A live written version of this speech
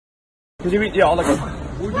Yeah, I'll let go.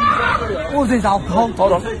 All this alcohol.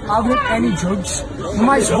 Hold on. I haven't any drugs.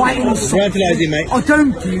 My mate's writing and stuff. Breathalyzing, mate. I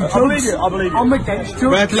don't do drugs. I believe you. I believe you. I'm against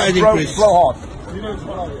drugs. Breathalyzing, Chris. Blow hard.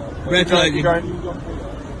 Breathalyzing.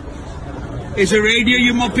 It's a radio,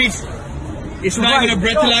 you muppet. It's not even a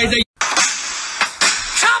breathalyzer.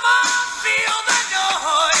 Come on, feel the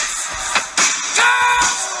noise.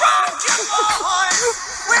 Girls, rock your boys.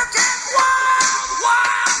 We'll get wild,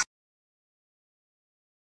 wild.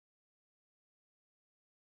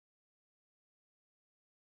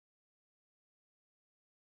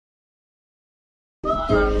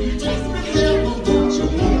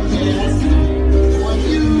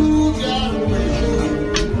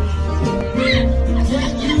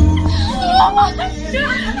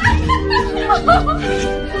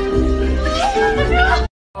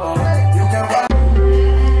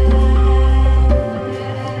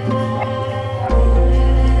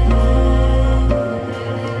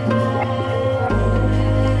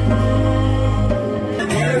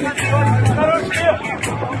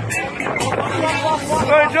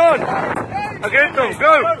 Go, John. Against them.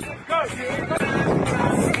 Go.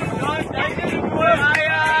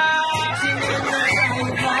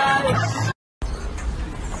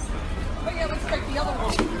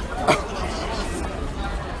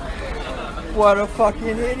 What a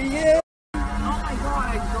fucking idiot! Oh my god,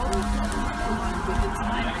 I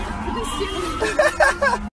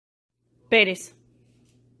don't. Betis.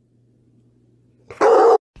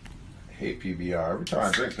 Hey PBR, every time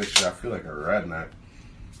I drink this shit I feel like a redneck.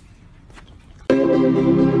 Try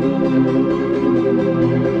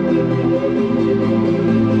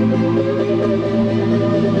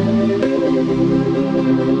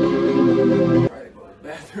to go to the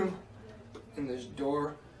bathroom and this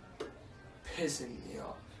door pissing me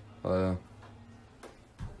off. Oh yeah.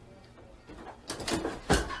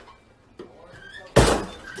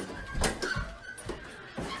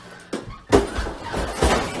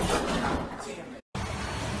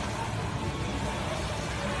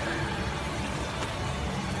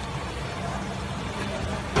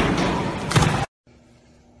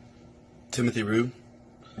 Timothy Rue.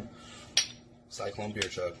 Cyclone beer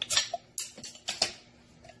chug.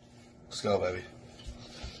 Let's go, baby.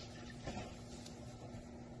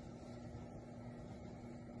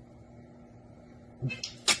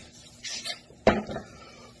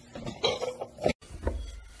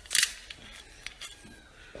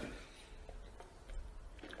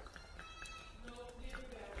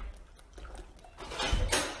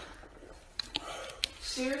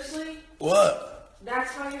 Seriously? What?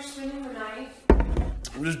 That's how you're spending the night?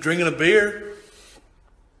 I'm just drinking a beer.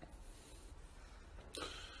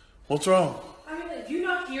 What's wrong? I mean, like, do you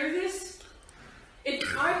not hear this?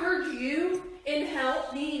 If I heard you in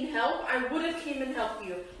help, needing help, I would have came and helped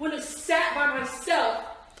you. Would have sat by myself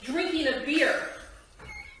drinking a beer.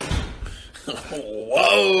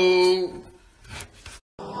 Whoa!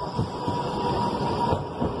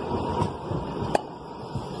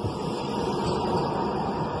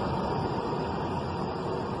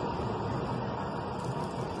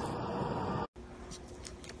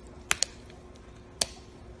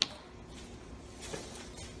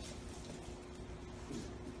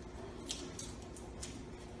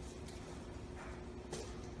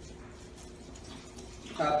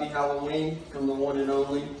 Happy Halloween from the one and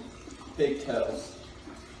only Big Toes.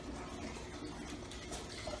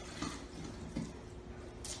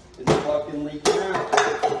 It's fucking leaking out.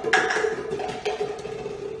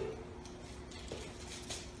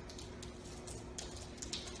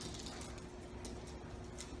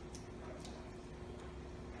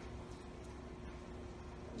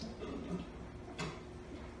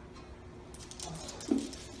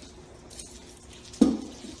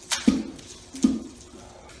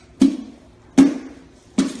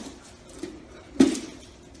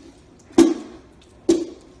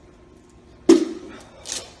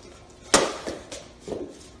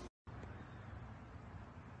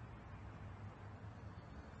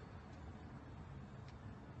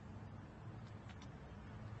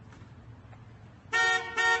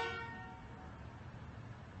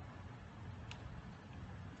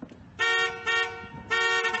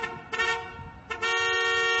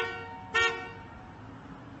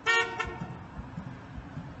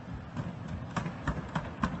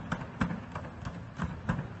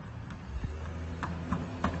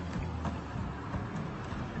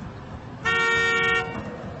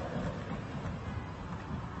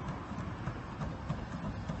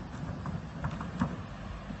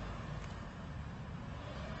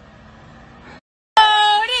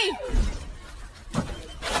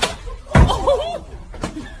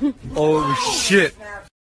 Oh shit.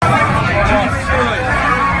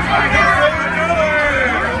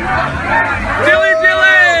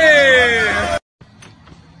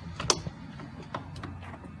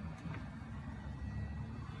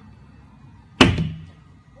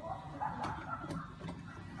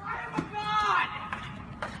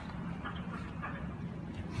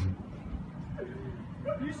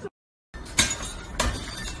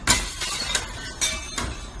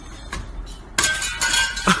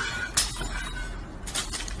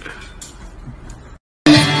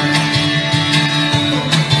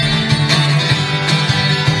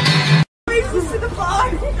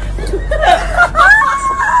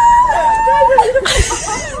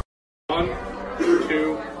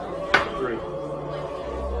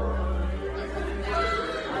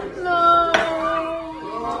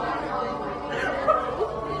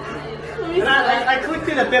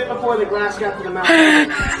 bit before the glass got to the mouth.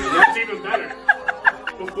 That's even better.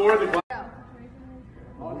 Before the glass.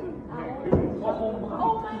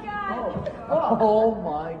 Oh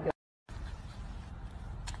my god.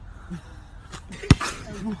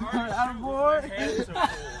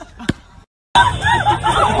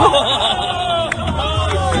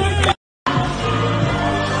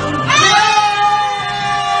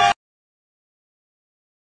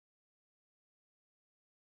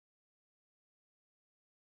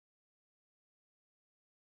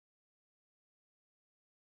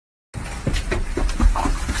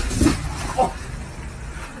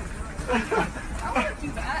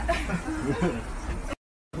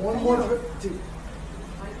 One more, dude.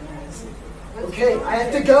 Okay, I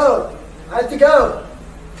have to go. I have to go.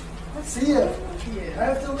 See ya. I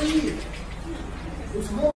have to leave.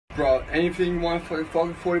 There's more. Bro, anything you want for your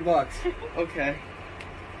fucking $40. Okay.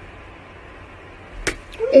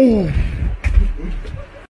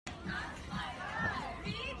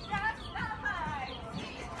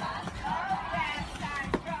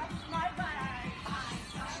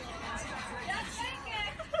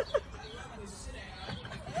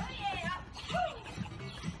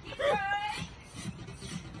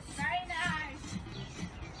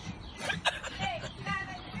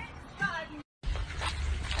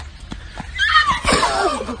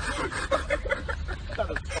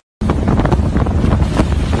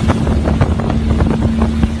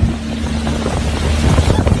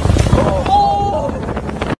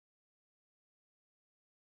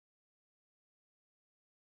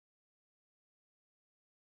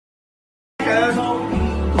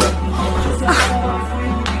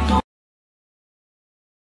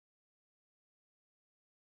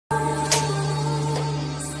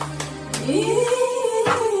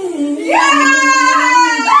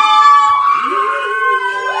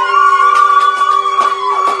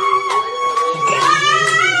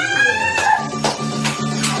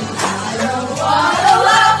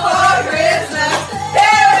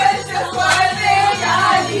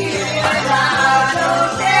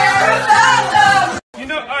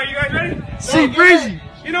 See, Breezy.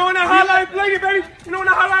 You know when I highlight blanket, baby? You know when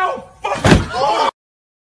I highlight? Oh, fuck.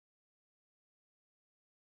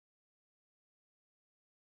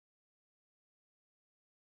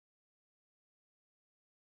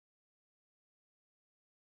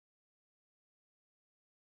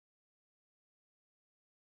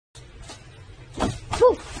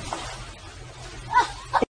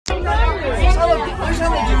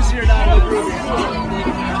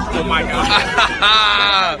 Oh my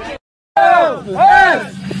god.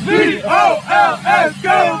 V-O-L-S, go,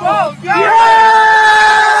 go, go!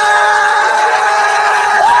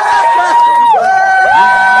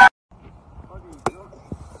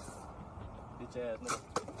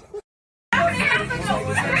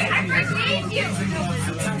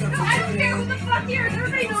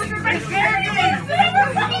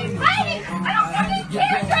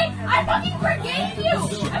 I fucking forgave you!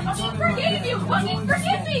 I fucking forgave you! Fucking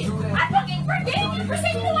forgive me! I fucking forgave you for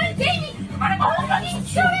saying you want to date me in front of a whole fucking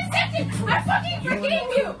student section! I fucking forgave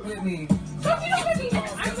you! Fucking over me!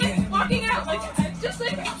 I'm like walking out, like, just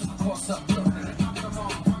like...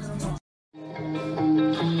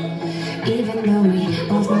 Even though we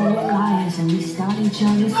both know we're liars and we start each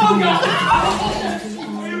other's fires.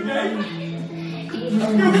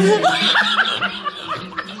 Even though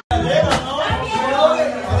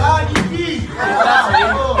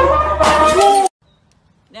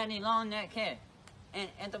Daddy long neck hair,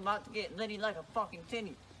 and about to get litty like a fucking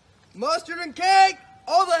titty. Mustard and cake!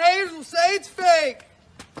 All the haters will say it's fake!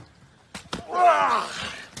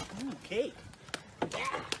 Ooh, cake.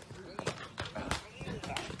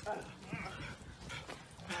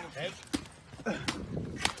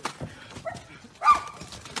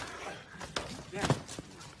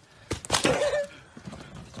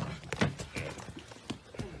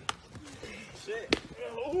 Shit.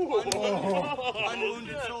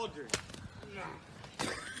 Unwounded soldier.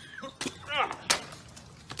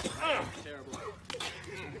 Terrible.